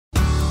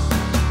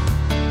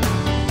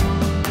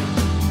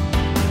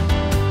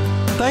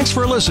Thanks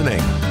for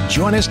listening.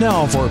 Join us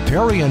now for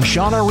Perry and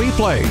Shauna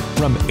Replay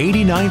from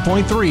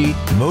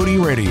 89.3 Moody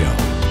Radio.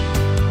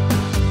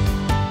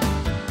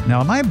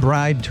 Now, my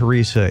bride,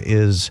 Teresa,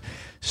 is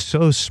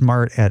so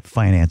smart at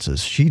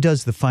finances. She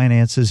does the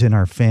finances in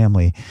our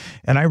family,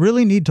 and I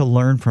really need to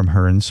learn from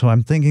her. And so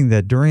I'm thinking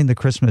that during the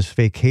Christmas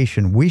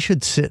vacation, we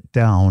should sit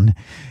down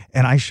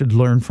and I should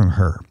learn from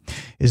her.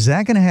 Is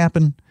that going to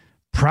happen?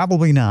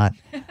 Probably not,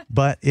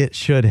 but it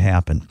should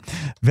happen.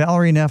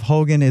 Valerie Neff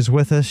Hogan is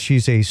with us.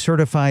 She's a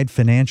certified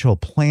financial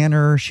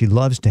planner. She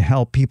loves to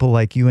help people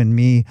like you and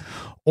me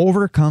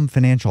overcome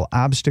financial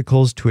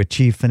obstacles to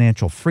achieve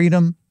financial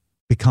freedom,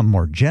 become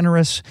more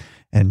generous,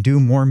 and do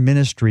more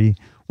ministry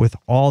with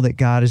all that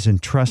God has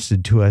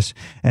entrusted to us.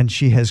 And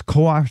she has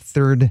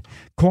co-authored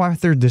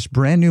this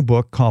brand new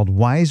book called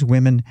Wise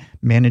Women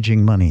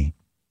Managing Money.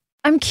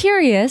 I'm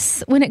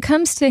curious, when it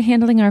comes to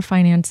handling our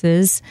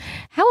finances,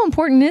 how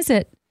important is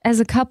it as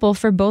a couple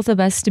for both of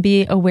us to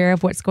be aware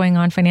of what's going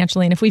on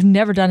financially? And if we've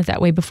never done it that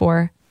way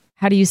before,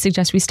 how do you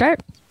suggest we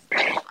start?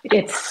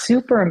 It's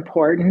super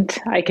important.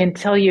 I can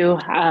tell you,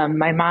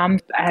 my mom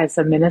has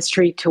a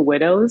ministry to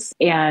widows,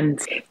 and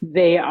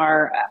they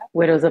are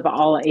widows of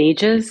all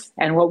ages.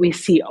 And what we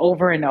see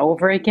over and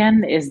over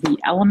again is the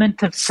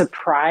element of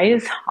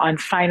surprise on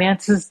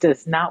finances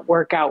does not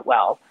work out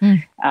well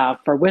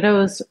for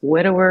widows,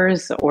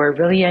 widowers, or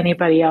really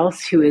anybody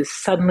else who is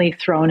suddenly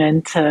thrown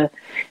into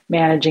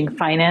managing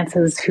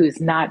finances who's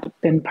not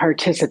been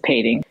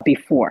participating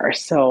before.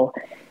 So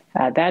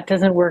that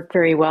doesn't work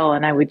very well,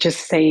 and I would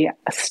just say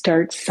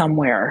start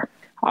somewhere.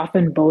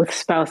 Often both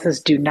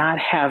spouses do not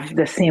have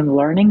the same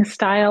learning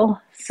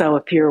style, so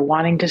if you're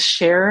wanting to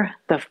share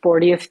the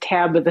 40th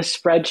tab of the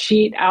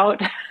spreadsheet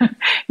out,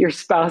 your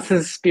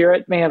spouse's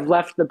spirit may have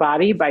left the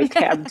body by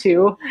tab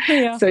 2,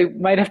 So you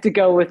might have to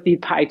go with the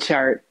pie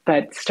chart,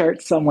 but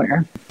start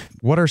somewhere.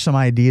 What are some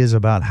ideas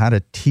about how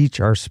to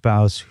teach our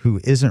spouse who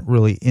isn't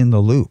really in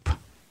the loop?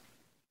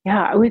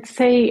 Yeah, I would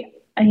say,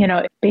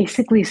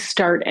 basically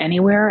start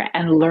anywhere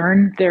and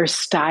learn their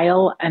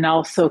style and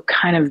also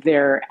kind of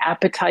their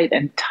appetite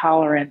and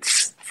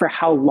tolerance for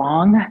how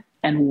long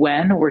and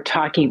when we're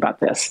talking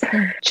about this.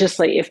 Just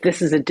like if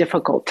this is a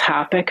difficult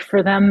topic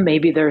for them,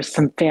 maybe there's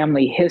some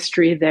family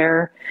history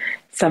there,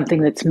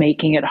 something that's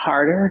making it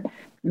harder.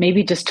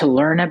 Maybe just to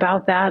learn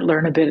about that,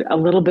 learn a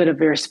little bit of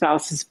their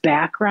spouse's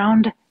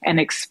background and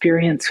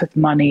experience with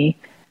money.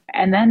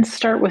 And then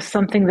start with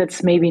something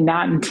that's maybe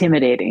not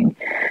intimidating,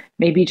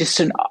 maybe just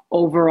an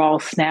overall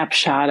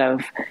snapshot of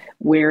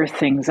where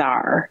things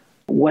are,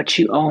 what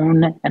you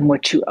own and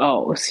what you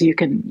owe. So you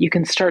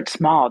can start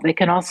small. They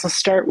can also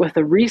start with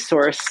a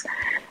resource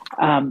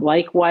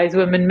like Wise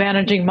Women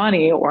Managing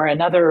Money or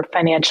another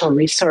financial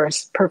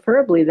resource,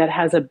 preferably that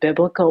has a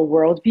biblical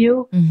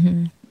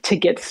worldview to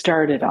get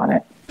started on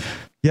it.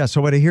 Yeah, so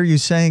what I hear you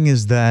saying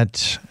is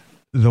that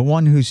the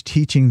one who's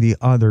teaching the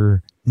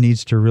other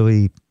needs to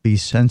really be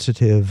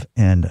sensitive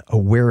and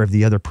aware of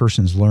the other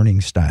person's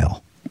learning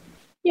style.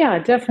 Yeah,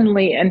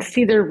 definitely. And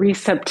see their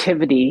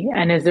receptivity.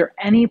 And is there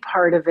any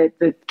part of it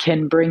that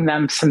can bring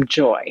them some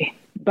joy?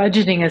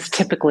 Budgeting is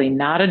typically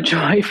not a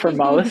joy for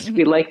most.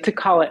 We like to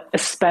call it a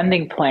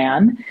spending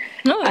plan.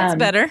 Oh, that's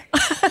better.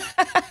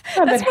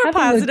 That's more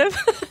positive.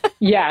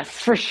 Yes,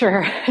 for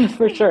sure.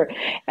 For sure.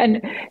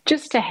 And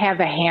just to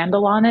have a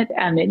handle on it,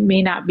 and it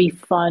may not be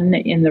fun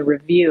in the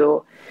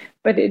review,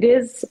 but it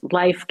is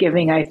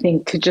life-giving, I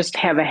think, to just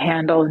have a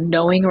handle,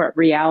 knowing what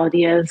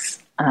reality is,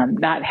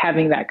 not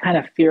having that kind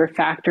of fear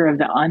factor of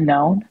the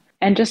unknown.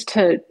 And just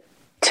to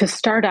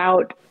start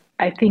out,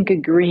 I think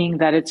agreeing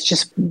that it's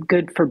just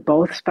good for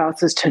both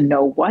spouses to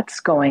know what's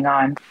going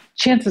on.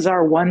 Chances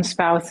are one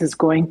spouse is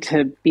going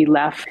to be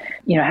left,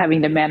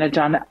 having to manage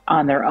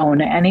on their own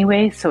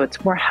anyway. So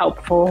it's more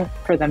helpful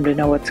for them to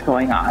know what's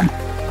going on.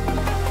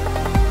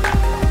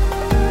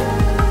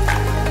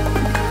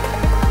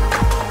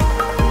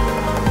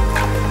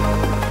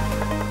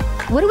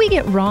 What do we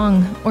get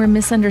wrong or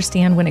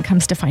misunderstand when it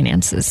comes to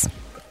finances?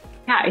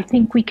 Yeah, I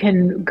think we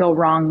can go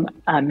wrong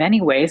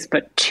many ways,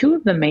 but two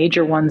of the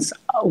major ones,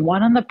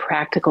 one on the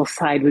practical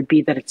side would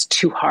be that it's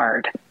too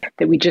hard,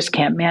 that we just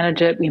can't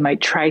manage it. We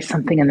might try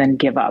something and then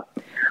give up,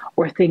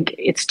 or think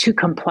it's too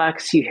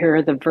complex. You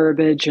hear the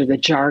verbiage or the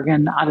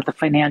jargon out of the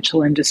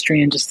financial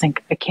industry and just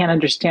think, I can't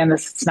understand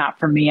this. It's not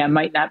for me. I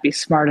might not be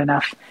smart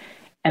enough.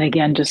 And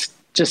again, just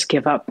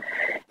give up.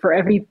 For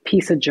every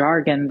piece of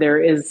jargon,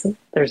 there's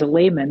a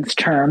layman's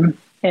term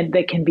and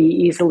that can be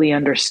easily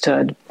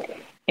understood.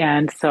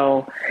 And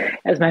so,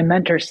 as my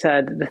mentor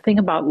said, the thing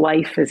about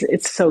life is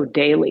it's so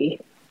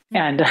daily.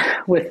 And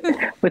with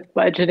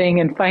budgeting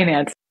and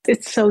finance,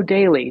 it's so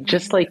daily.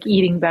 Just like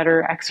eating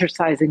better,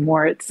 exercising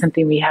more, it's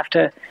something we have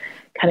to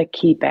kind of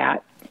keep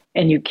at.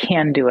 And you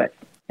can do it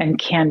and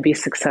can be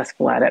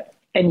successful at it.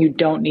 And you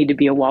don't need to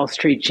be a Wall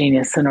Street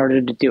genius in order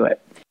to do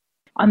it.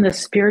 On the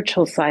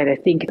spiritual side, I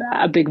think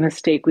a big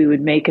mistake we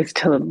would make is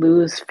to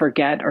lose,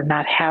 forget, or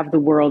not have the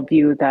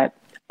worldview that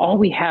all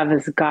we have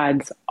is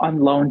God's on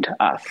loan to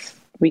us.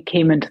 We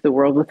came into the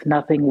world with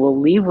nothing, we'll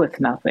leave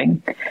with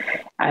nothing.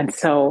 And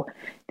so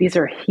these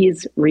are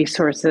his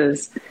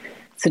resources.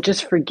 So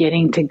just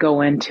forgetting to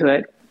go into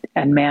it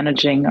and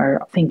managing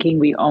or thinking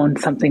we own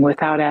something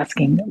without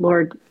asking,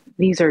 Lord,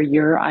 these are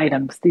your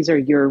items. These are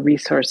your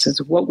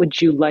resources. What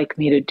would you like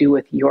me to do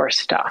with your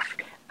stuff?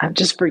 I'm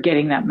just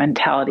forgetting that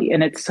mentality.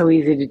 And it's so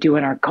easy to do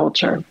in our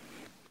culture.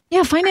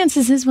 Yeah,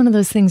 finances is one of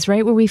those things,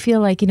 right? Where we feel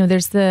like,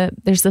 there's the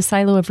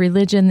silo of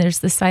religion, there's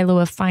the silo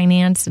of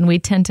finance, and we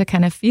tend to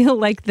kind of feel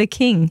like the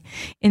king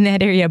in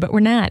that area, but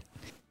we're not.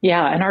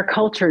 Yeah, and our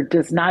culture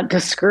does not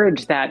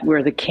discourage that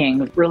we're the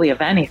king, really,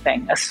 of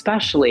anything,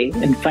 especially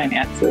in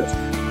finances.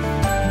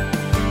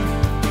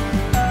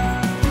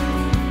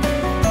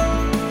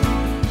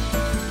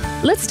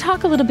 Let's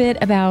talk a little bit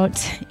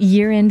about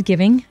year-end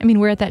giving. I mean,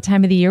 we're at that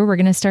time of the year. We're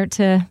going to start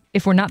to,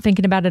 if we're not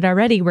thinking about it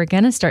already, we're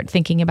going to start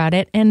thinking about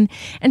it. And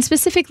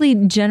specifically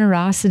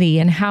generosity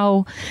and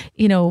how,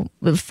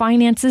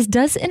 finances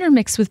does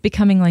intermix with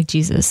becoming like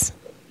Jesus.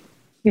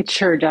 It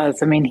sure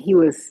does. I mean, he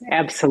was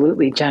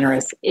absolutely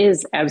generous,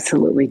 is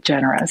absolutely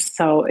generous.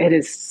 So it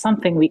is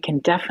something we can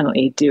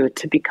definitely do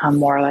to become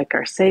more like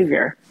our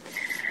Savior.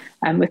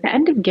 And with the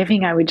end of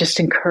giving, I would just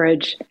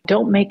encourage,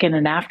 don't make it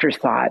an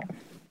afterthought.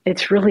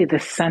 It's really the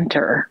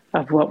center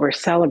of what we're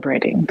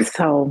celebrating.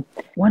 So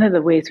one of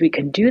the ways we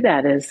can do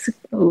that is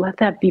let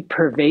that be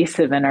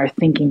pervasive in our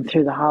thinking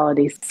through the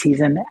holiday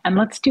season. And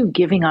let's do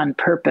giving on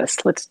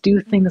purpose. Let's do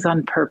things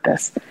on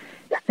purpose.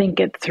 Think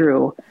it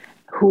through.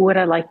 Who would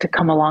I like to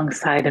come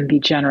alongside and be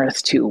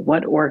generous to?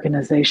 What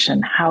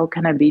organization? How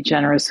can I be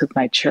generous with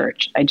my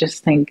church? I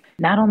just think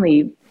not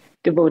only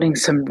devoting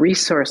some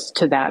resource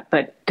to that,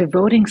 but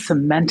devoting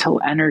some mental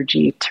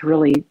energy to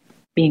really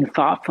being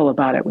thoughtful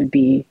about it would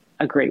be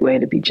a great way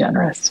to be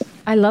generous.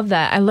 I love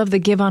that. I love the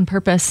give on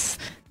purpose.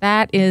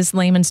 That is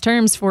layman's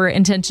terms for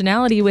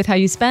intentionality with how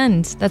you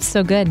spend. That's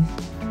so good.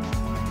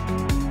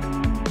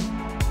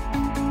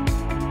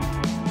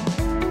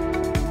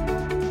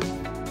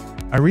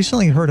 I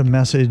recently heard a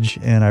message,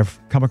 and I've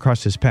come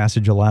across this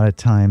passage a lot of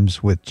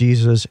times with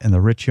Jesus and the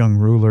rich young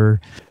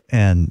ruler.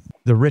 And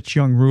the rich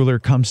young ruler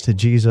comes to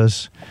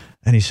Jesus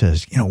and he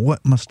says,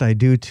 what must I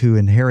do to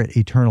inherit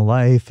eternal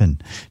life?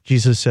 And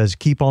Jesus says,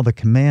 keep all the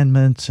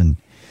commandments. And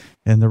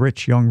the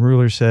rich young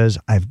ruler says,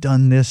 I've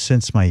done this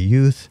since my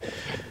youth.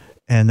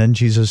 And then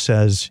Jesus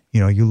says,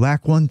 you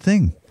lack one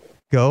thing.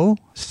 Go,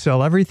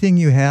 sell everything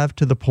you have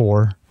to the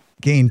poor,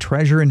 gain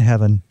treasure in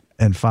heaven,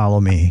 and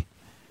follow me.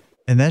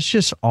 And that's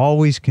just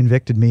always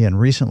convicted me, and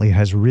recently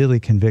has really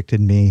convicted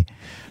me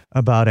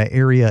about an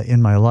area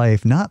in my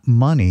life, not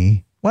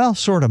money, well,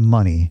 sort of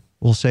money.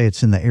 We'll say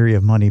it's in the area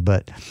of money,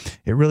 but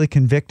it really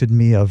convicted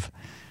me of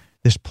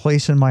this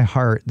place in my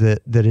heart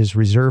that is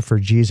reserved for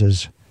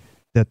Jesus,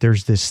 that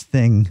there's this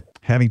thing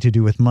having to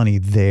do with money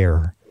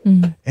there.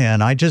 Mm-hmm.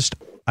 And I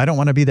don't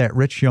want to be that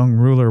rich young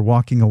ruler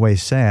walking away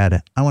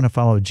sad. I want to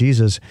follow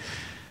Jesus.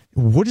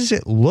 What does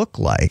it look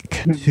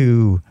like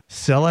to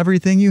sell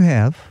everything you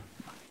have,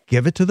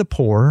 give it to the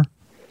poor,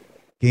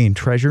 gain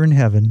treasure in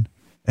heaven,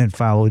 and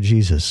follow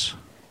Jesus?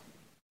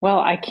 Well,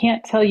 I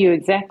can't tell you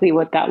exactly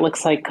what that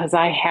looks like because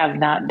I have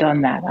not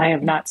done that. I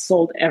have not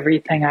sold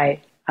everything I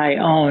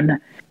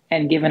own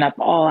and given up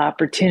all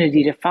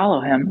opportunity to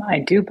follow him. I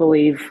do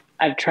believe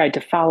I've tried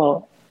to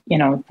follow,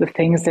 the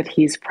things that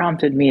he's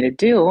prompted me to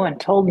do and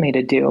told me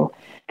to do.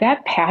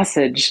 That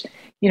passage,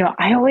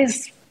 I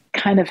always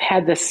kind of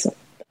had this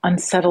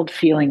unsettled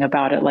feeling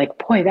about it, like,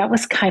 boy, that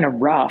was kind of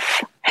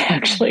rough,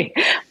 actually,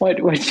 what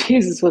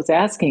Jesus was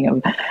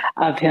asking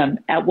of him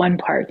at one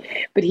part.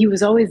 But he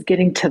was always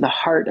getting to the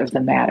heart of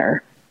the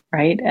matter,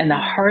 right? And the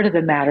heart of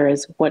the matter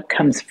is what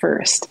comes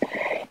first.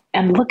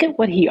 And look at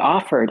what he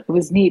offered. It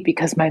was neat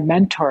because my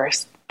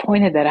mentors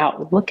pointed that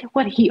out. Look at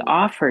what he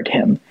offered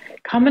him.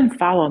 Come and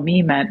follow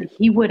me meant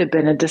he would have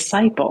been a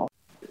disciple.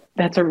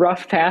 That's a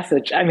rough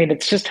passage. I mean,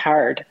 it's just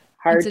hard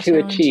to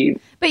achieve.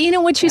 But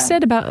what you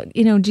said about,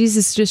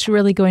 Jesus just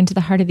really going to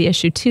the heart of the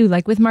issue too.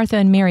 Like with Martha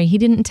and Mary, he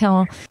didn't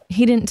tell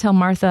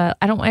Martha,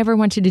 I don't ever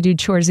want you to do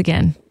chores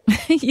again.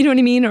 You know what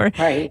I mean? Or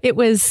right. It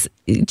was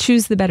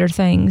choose the better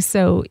thing.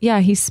 So yeah,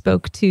 he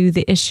spoke to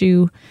the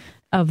issue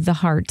of the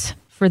heart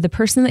for the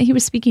person that he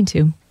was speaking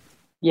to.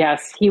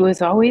 Yes, he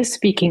was always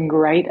speaking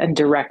right and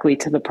directly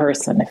to the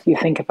person. If you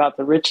think about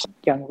the rich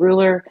young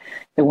ruler,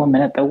 the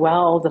woman at the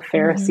well, the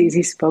Pharisees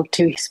he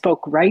spoke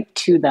right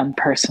to them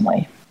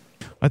personally.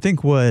 I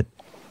think what,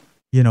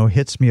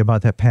 hits me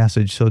about that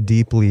passage so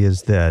deeply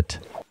is that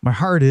my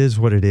heart is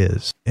what it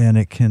is, and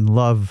it can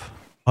love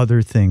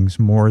other things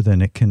more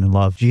than it can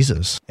love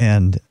Jesus.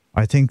 And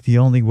I think the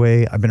only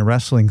way, I've been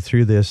wrestling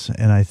through this,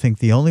 and I think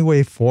the only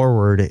way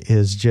forward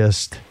is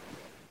just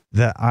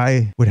that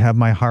I would have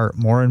my heart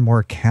more and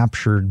more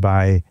captured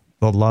by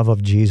the love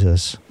of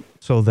Jesus,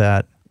 so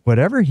that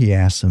whatever he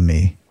asks of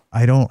me,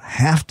 I don't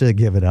have to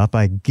give it up.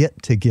 I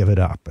get to give it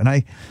up. And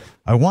I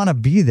want to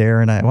be there,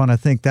 and I want to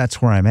think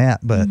that's where I'm at,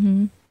 but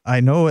I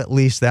know at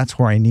least that's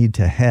where I need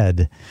to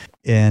head.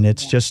 And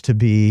it's just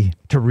to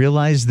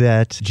realize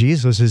that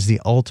Jesus is the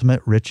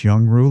ultimate rich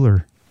young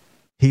ruler.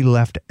 He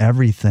left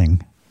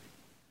everything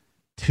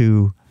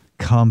to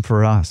come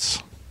for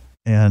us.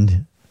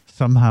 And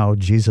somehow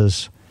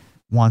Jesus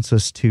wants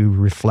us to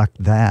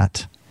reflect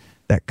that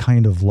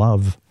kind of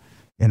love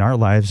in our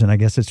lives. And I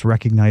guess it's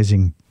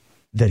recognizing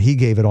that he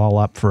gave it all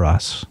up for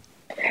us.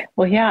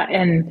 Well, yeah,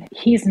 and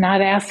he's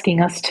not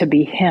asking us to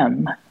be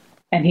him,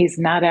 and he's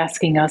not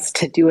asking us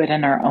to do it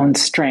in our own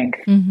strength.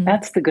 Mm-hmm.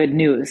 That's the good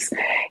news,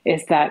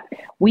 is that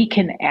we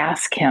can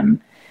ask him,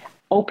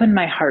 open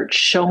my heart,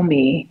 show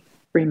me,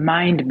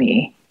 remind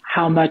me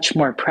how much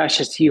more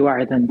precious you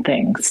are than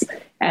things.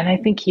 And I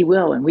think he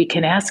will, and we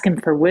can ask him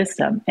for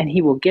wisdom, and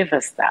he will give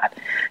us that.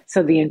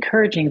 So the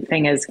encouraging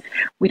thing is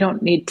we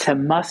don't need to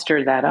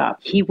muster that up.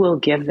 He will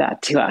give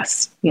that to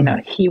us. You know,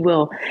 he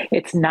will.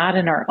 It's not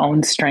in our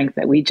own strength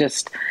that we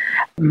just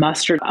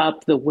mustered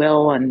up the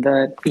will and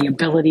the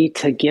ability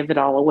to give it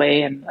all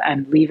away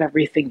and leave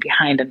everything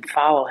behind and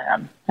follow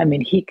him. I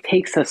mean, he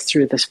takes us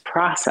through this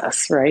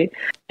process, right?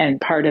 And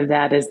part of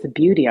that is the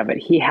beauty of it.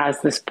 He has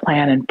this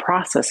plan and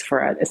process for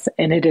it.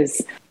 And it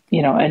is,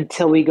 you know,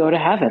 until we go to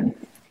heaven.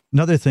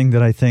 Another thing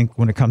that I think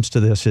when it comes to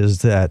this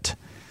is that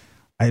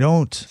I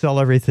don't sell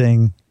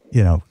everything,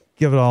 you know,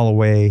 give it all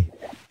away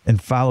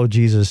and follow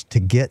Jesus to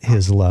get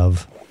his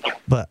love,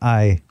 but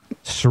I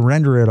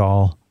surrender it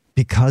all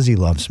because he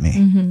loves me.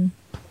 Mm-hmm.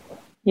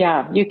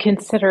 Yeah, you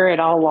consider it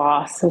all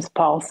loss, as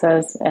Paul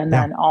says, and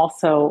then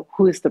also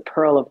who's the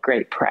pearl of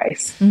great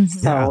price. Mm-hmm.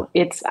 So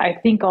it's, I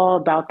think, all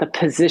about the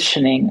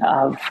positioning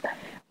of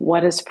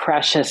what is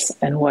precious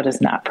and what is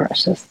not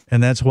precious.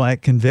 And that's why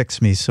it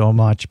convicts me so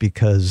much,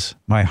 because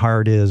my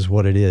heart is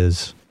what it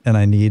is, and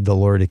I need the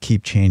Lord to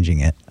keep changing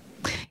it.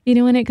 You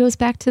know, and it goes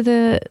back to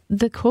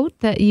the quote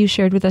that you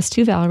shared with us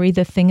too, Valerie,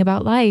 the thing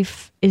about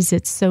life is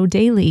it's so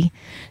daily.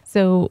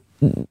 So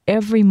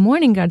every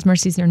morning God's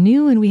mercies are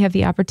new, and we have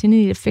the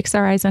opportunity to fix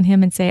our eyes on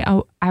him and say,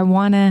 oh, I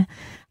want to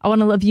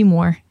love you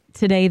more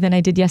today than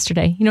I did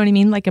yesterday. You know what I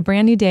mean? Like a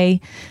brand new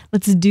day.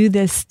 Let's do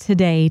this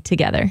today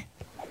together.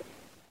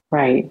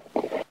 Right.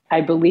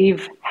 I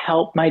believe,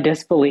 help my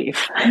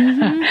disbelief.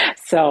 Mm-hmm.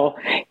 So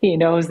he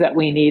knows that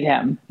we need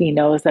him. He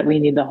knows that we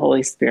need the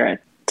Holy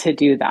Spirit to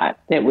do that.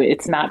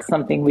 It's not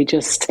something we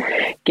just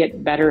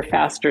get better,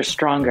 faster,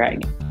 stronger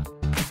at.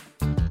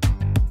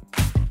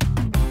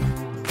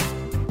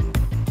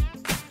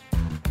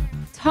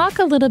 Talk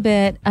a little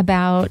bit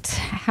about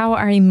how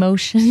our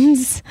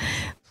emotions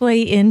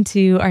play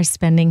into our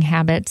spending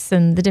habits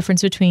and the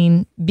difference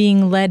between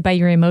being led by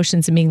your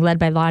emotions and being led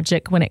by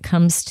logic when it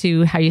comes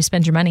to how you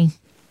spend your money.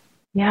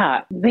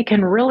 Yeah, they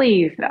can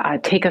really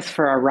take us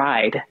for a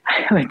ride,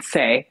 I would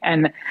say.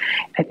 And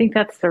I think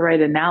that's the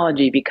right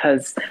analogy,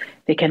 because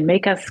they can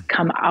make us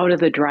come out of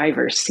the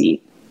driver's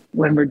seat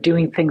when we're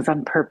doing things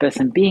on purpose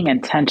and being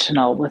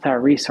intentional with our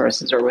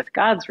resources or with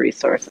God's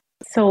resources.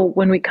 So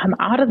when we come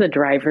out of the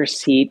driver's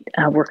seat,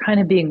 we're kind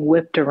of being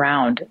whipped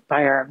around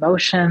by our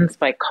emotions,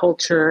 by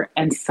culture.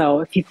 And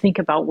so if you think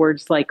about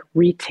words like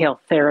retail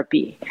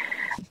therapy,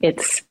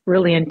 it's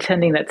really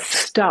intending that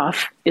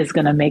stuff is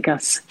going to make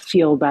us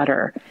feel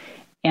better.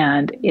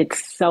 And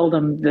it's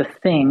seldom the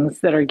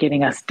things that are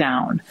getting us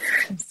down.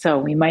 So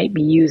we might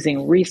be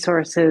using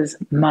resources,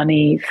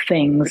 money,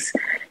 things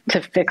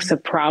to fix a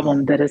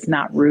problem that is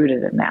not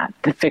rooted in that,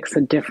 to fix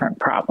a different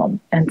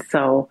problem. And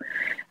so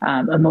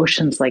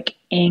emotions like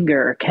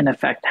anger can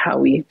affect how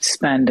we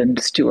spend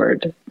and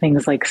steward.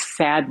 Things like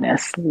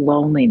sadness,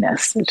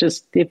 loneliness.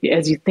 Just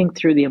as you think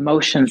through the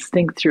emotions,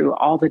 think through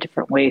all the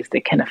different ways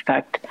that can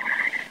affect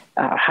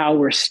how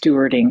we're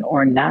stewarding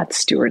or not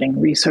stewarding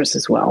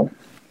resources well.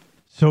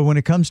 So when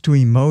it comes to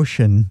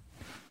emotion,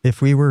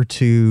 if we were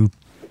to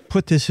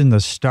put this in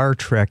the Star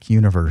Trek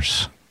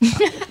universe,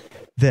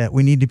 that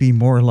we need to be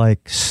more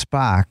like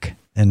Spock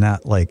and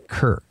not like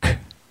Kirk.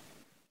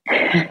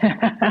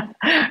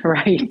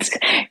 Right.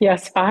 Yeah,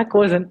 Spock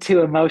wasn't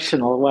too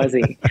emotional, was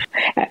he?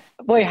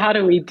 Boy, how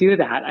do we do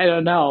that? I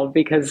don't know,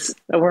 because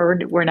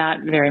we're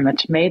not very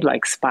much made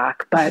like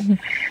Spock, but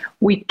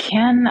we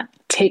can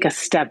take a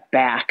step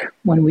back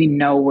when we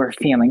know we're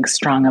feeling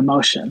strong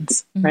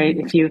emotions, right?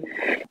 If you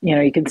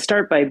can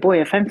start by,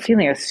 if I'm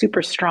feeling a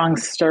super strong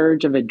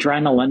surge of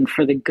adrenaline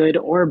for the good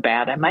or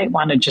bad, I might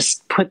want to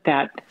just put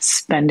that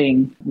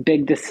spending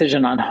big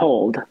decision on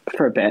hold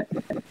for a bit.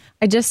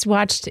 I just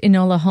watched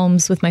Enola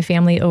Holmes with my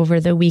family over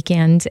the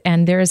weekend,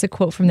 and there is a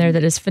quote from there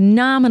that is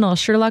phenomenal.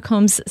 Sherlock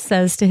Holmes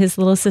says to his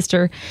little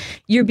sister,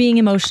 "You're being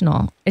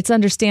emotional. It's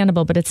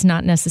understandable, but it's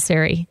not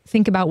necessary.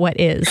 Think about what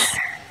is."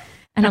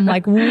 And I'm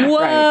like,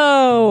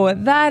 whoa,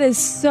 right. That is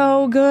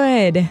so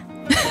good.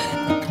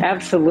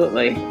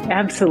 Absolutely.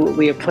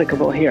 Absolutely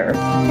applicable here.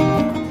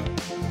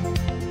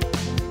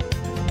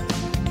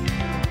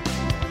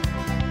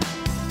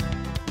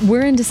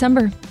 We're in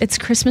December. It's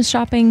Christmas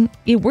shopping.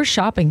 We're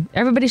shopping.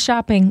 Everybody's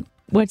shopping.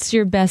 What's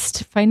your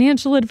best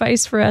financial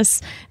advice for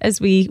us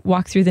as we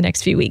walk through the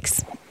next few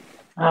weeks?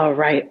 Oh,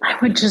 right. I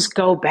would just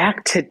go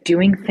back to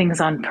doing things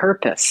on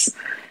purpose.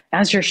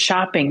 As you're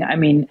shopping,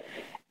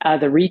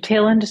 the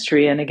retail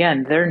industry, and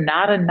again, they're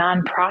not a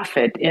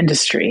nonprofit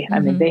industry. I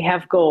mean, they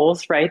have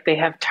goals, right? They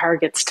have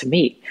targets to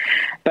meet.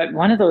 But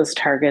one of those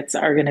targets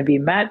are going to be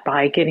met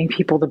by getting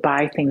people to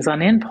buy things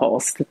on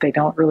impulse that they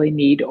don't really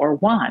need or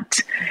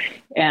want.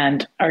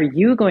 And are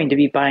you going to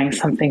be buying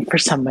something for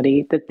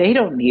somebody that they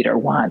don't need or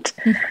want?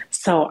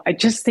 So I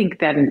just think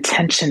that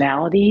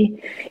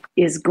intentionality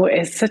is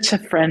such a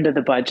friend of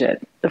the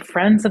budget. The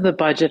friends of the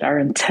budget are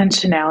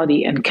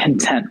intentionality and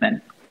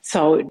contentment.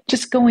 So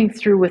just going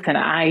through with an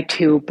eye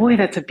to, boy,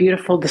 that's a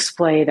beautiful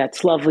display.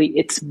 That's lovely.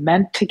 It's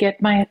meant to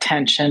get my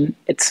attention.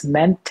 It's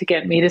meant to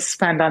get me to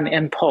spend on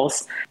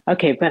impulse.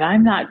 Okay, but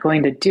I'm not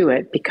going to do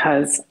it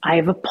because I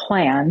have a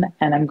plan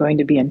and I'm going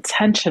to be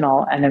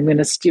intentional and I'm going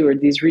to steward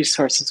these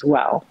resources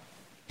well.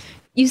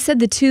 You said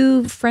the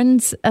two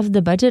friends of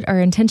the budget are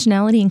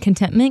intentionality and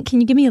contentment. Can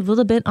you give me a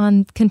little bit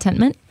on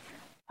contentment?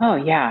 Oh,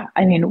 yeah.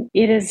 I mean,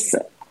 it is...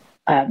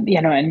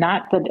 and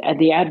not that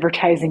the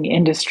advertising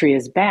industry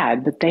is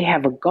bad, but they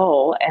have a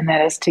goal, and that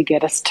is to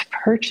get us to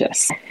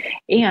purchase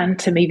and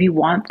to maybe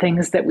want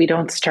things that we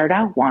don't start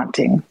out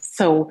wanting.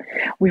 So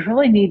we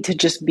really need to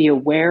just be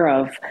aware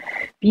of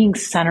being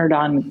centered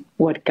on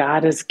what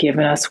God has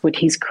given us, what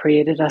He's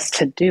created us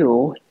to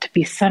do, to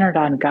be centered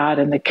on God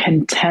and the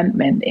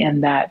contentment in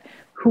that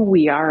who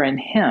we are in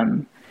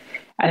Him.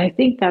 And I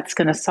think that's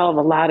going to solve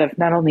a lot of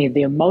not only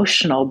the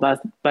emotional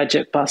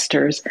budget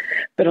busters,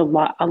 but a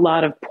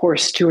lot of poor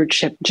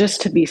stewardship, just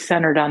to be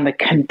centered on the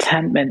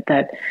contentment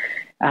that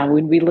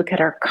when we look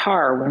at our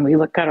car, when we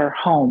look at our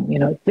home,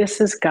 this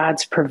is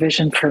God's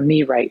provision for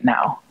me right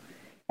now.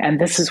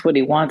 And this is what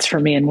He wants for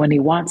me. And when He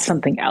wants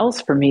something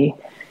else for me,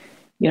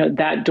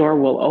 that door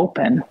will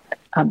open.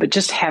 But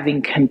just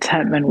having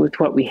contentment with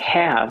what we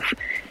have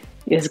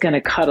is going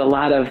to cut a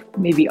lot of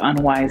maybe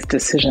unwise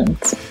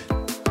decisions.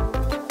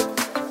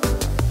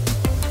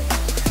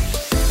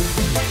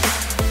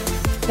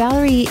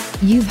 Valerie,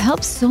 you've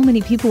helped so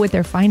many people with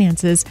their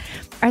finances.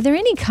 Are there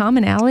any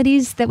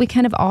commonalities that we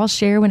kind of all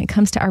share when it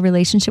comes to our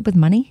relationship with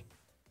money?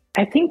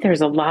 I think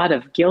there's a lot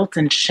of guilt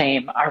and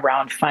shame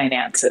around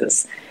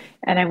finances.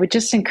 And I would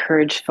just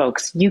encourage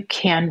folks, you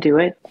can do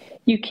it.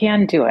 You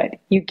can do it.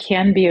 You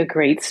can be a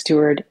great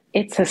steward.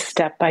 It's a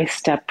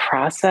step-by-step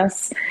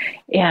process.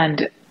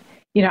 And,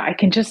 I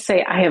can just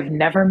say I have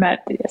never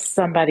met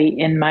somebody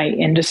in my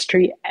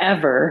industry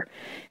ever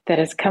that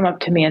has come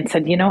up to me and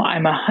said,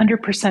 I'm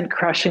 100%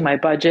 crushing my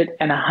budget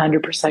and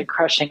 100%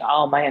 crushing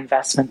all my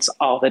investments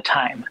all the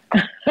time.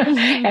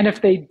 And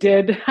if they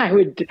did, I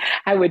would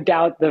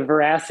doubt the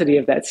veracity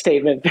of that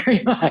statement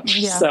very much.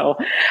 Yeah. So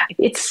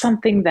it's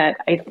something that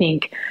I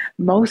think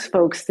most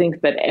folks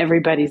think that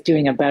everybody's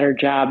doing a better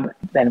job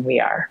than we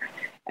are.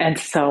 And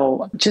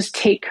so just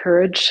take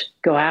courage,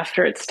 go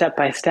after it step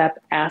by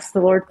step, ask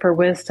the Lord for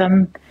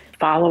wisdom,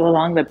 follow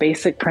along the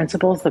basic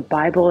principles. The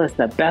Bible is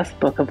the best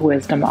book of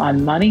wisdom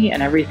on money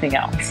and everything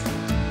else.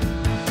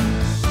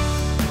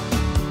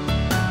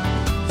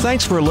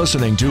 Thanks for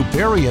listening to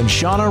Perry and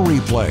Shauna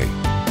Replay.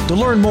 To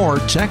learn more,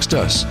 text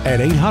us at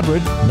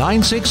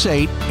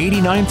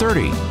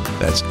 800-968-8930.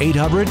 That's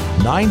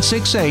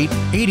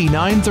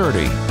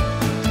 800-968-8930.